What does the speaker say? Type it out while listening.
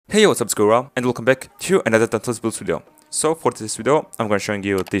Hey, what's up, it's GioEra, and welcome back to another Dauntless build video. So for this video, I'm gonna showing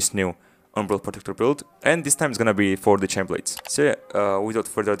you this new Umbral protector build, and this time it's gonna be for the chain blades. So yeah, without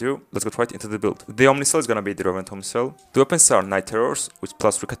further ado, let's get right into the build. The Omni cell is gonna be the Revenant Omnicell. The weapons are Night Terrors with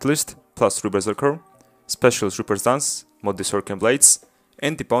 +3 Catalyst, +3 Berserker, Specials Reaper's Dance, Mod the Hurricane Blades,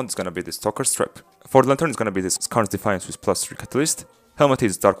 and the Bond is gonna be the Stalker Strap. For the Lantern is gonna be the Skarn's Defiance with +3 Catalyst, Helmet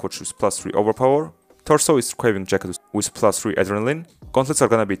is Dark Watch with +3 Overpower, Torso is Craving Jacket with +3 Adrenaline, Gauntlets are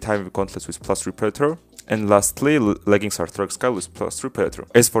gonna be Time Gauntlets with +3 Predator, and lastly, leggings are Threat Skull with +3 Predator.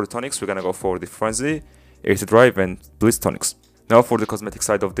 As for the tonics, we're gonna go for the Frenzy, Ace Drive, and Blitz tonics. Now for the cosmetic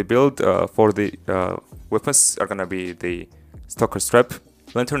side of the build, for the weapons are gonna be the Stalker Strap,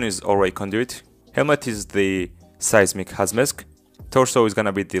 Lantern is Alray Conduit, Helmet is the Seismic Hazmask, Torso is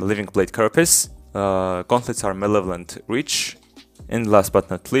gonna be the Living Blade Carapace, Gauntlets are Malevolent Reach, and last but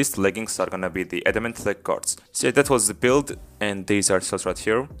not least, leggings are gonna be the Adamant Leg Guards. So yeah, that was the build, and these are cells right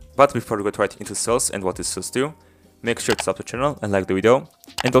here. But before we get right into cells and what these cells do, make sure to sub to the channel and like the video.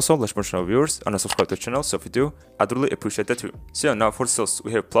 And also, let me know viewers and subscribe to the channel, so if you do, I'd really appreciate that too. So yeah, now for the cells,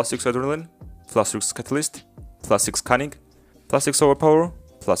 we have +6 Adrenaline, +6 Catalyst, +6 Cunning, +6 Overpower,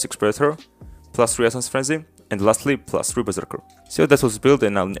 +6 Predator, +3 Essence Frenzy, and lastly, +3 Berserker. So that was the build,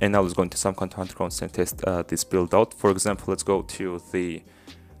 and now let's go into some content grounds and test this build out. For example, let's go to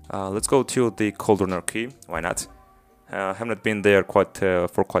the Cold Runner key. Why not? Have not been there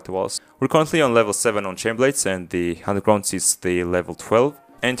for quite a while. We're currently on level 7 on chain blades, and the undergrounds is the level 12.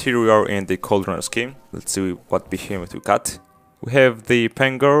 And here we are in the Cold Runner scheme. Let's see what behemoth we got. We have the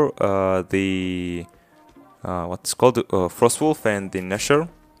Pangar, what's called Frostwolf, and the Nesher.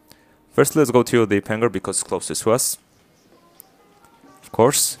 First, let's go to the Pangar because it's closest to us. Of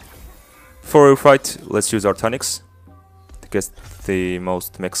course. Before we fight, let's use our tonics to get the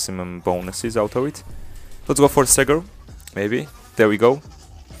most maximum bonuses out of it. Let's go for the Stagger, maybe. There we go.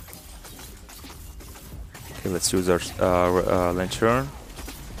 Okay, let's use our Lantern.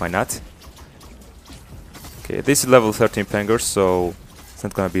 Why not? Okay, this is level 13 Pangar, so it's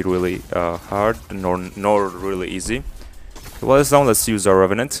not gonna be really hard, nor really easy. Well, now let's use our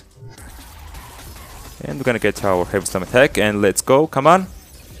Revenant. And we're gonna get our Heavy Slam attack, and let's go, come on!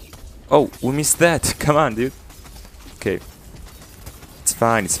 Oh, we missed that! Come on, dude! Okay. It's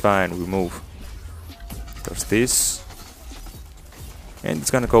fine, we move. There's this. And it's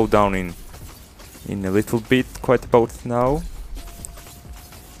gonna go down in a little bit, quite about now.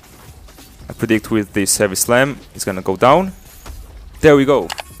 I predict with this Heavy Slam, it's gonna go down. There we go!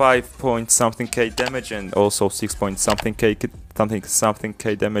 5-point-something K damage, and also 6-point-something K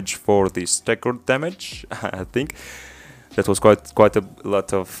damage for the staggered damage. I think that was quite a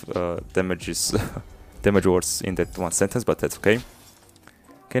lot of damage words in that one sentence, but that's okay.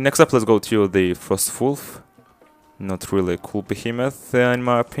 Okay, next up, let's go to the Frostwolf. Not really a cool behemoth in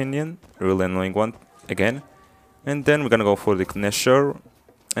my opinion, really annoying one again. And then we're gonna go for the Nesher,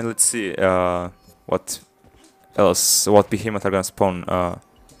 and let's see what behemoth are gonna spawn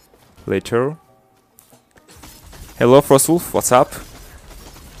later. Hello Frostwolf, what's up?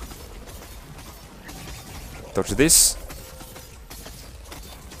 Touch this.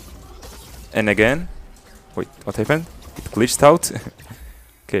 And again. Wait, what happened? It glitched out.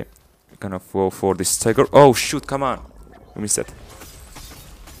 Okay, we're gonna go for this Tiger. Oh shoot, come on! We missed that.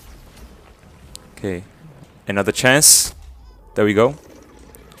 Okay, another chance. There we go.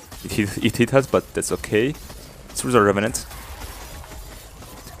 It hit us, but that's okay. Let's use our Revenant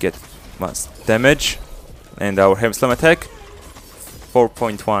to get mass damage. And our Heavy Slam attack,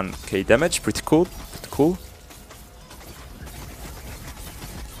 4.1k damage, pretty cool.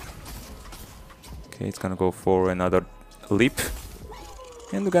 Okay, it's gonna go for another leap,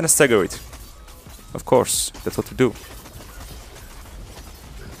 and we're gonna stagger it. Of course, that's what we do.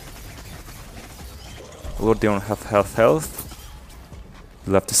 Lord, they don't have health.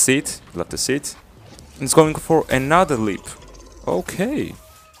 Love to see it. And it's going for another leap. Okay.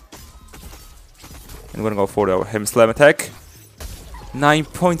 And we're gonna go for our Heavy Slam attack.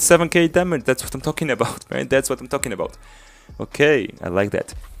 9.7k damage, that's what I'm talking about, man. That's what I'm talking about. Okay, I like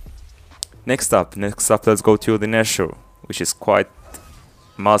that. Next up, let's go to the Nesher, which is quite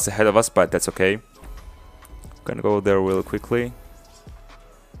miles ahead of us, but that's okay. Gonna go there real quickly.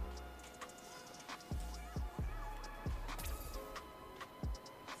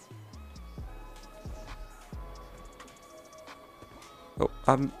 Oh,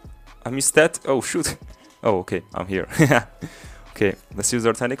 I missed that. Oh shoot. Oh, okay, I'm here. Okay, let's use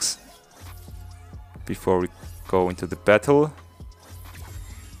our tonics before we go into the battle.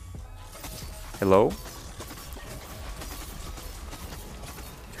 Hello.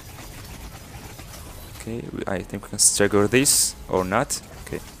 Okay, I think we can stagger this or not.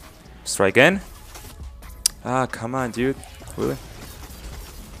 Okay, Let's try again. Ah, come on, dude. Really?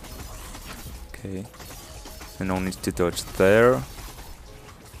 Okay. And no need to dodge there.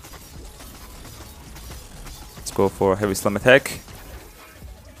 Let's go for a heavy slam attack.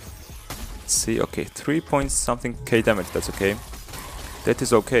 Let's see, okay, 3 point something K damage, that's okay. That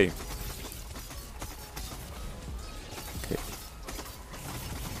is okay. Okay.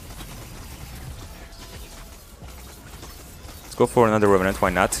 Let's go for another Revenant,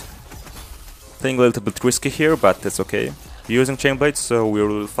 why not? Playing a little bit risky here, but that's okay. We're using Chain Blade, so we're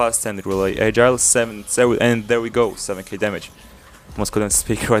really fast and really agile. 7, and there we go, 7k damage. Almost couldn't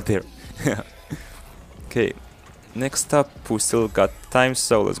speak right there. Okay, next up, we still got time,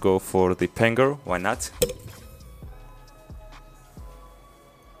 so let's go for the Panger, why not?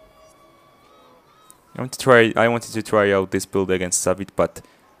 I wanted to try out this build against Savit, but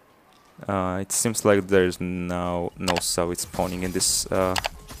it seems like there's no Savit spawning in this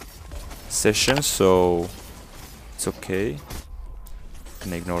session, so it's okay.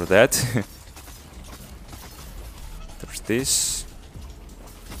 Can ignore that. There's this.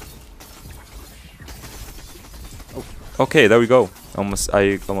 Oh, okay, there we go. I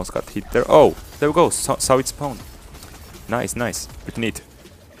almost got hit there. Oh, there we go. Savit spawn. Nice, nice. Pretty neat.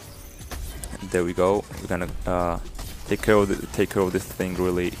 And there we go. We're gonna take care of this thing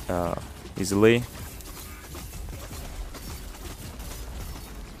really easily.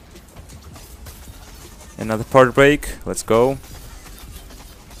 Another part break, let's go.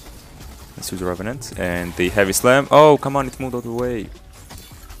 Let's use Revenant and the heavy slam. Oh, come on, it moved out of the way.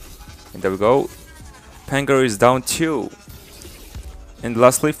 And there we go. Panger is down 2. And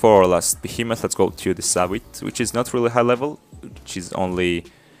lastly, for our last behemoth, let's go to the Savit, which is not really high level, which is only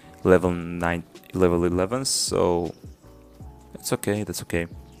level 9, level 11, so it's okay, that's okay.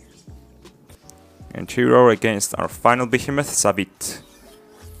 And here we are against our final behemoth, Savit.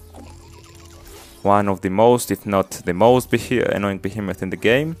 One of the most, if not the most annoying behemoth in the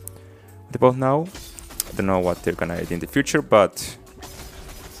game. Right about now. I don't know what they're gonna add in the future, but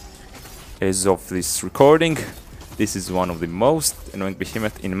as of this recording, this is one of the most annoying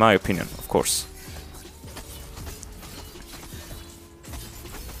behemoth in my opinion, of course.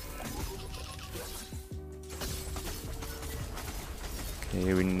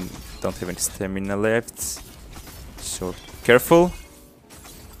 Okay, we don't have any stamina left, so careful.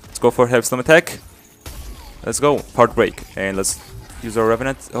 Let's go for heavy slam attack. Let's go, part break, and let's use our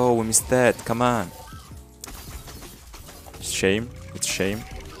Revenant. Oh, we missed that, come on. Shame, it's shame.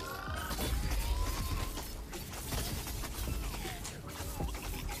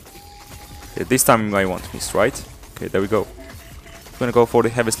 Okay, this time I won't miss, right? Okay, there we go. I'm gonna go for the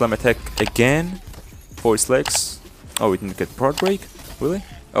heavy slam attack again. For his legs. Oh, we didn't get part break? Really?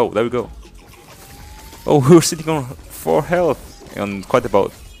 Oh, there we go. Oh, we were sitting on 4 health and quite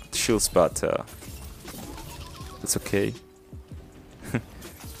about shields, but that's okay.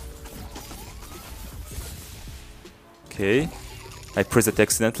 Okay, I pressed it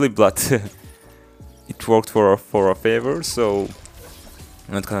accidentally, but it worked for our favor, so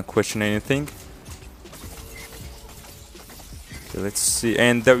I'm not gonna question anything. Okay, let's see,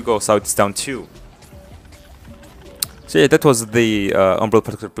 and there we go. So it's down 2. So yeah, that was the Umbral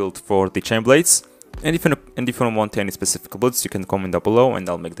protector build for the Chain Blades. And if you don't want any specific builds, you can comment down below, and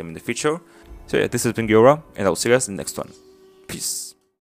I'll make them in the future. So yeah, this has been GioEra, and I'll see you guys in the next one. Peace.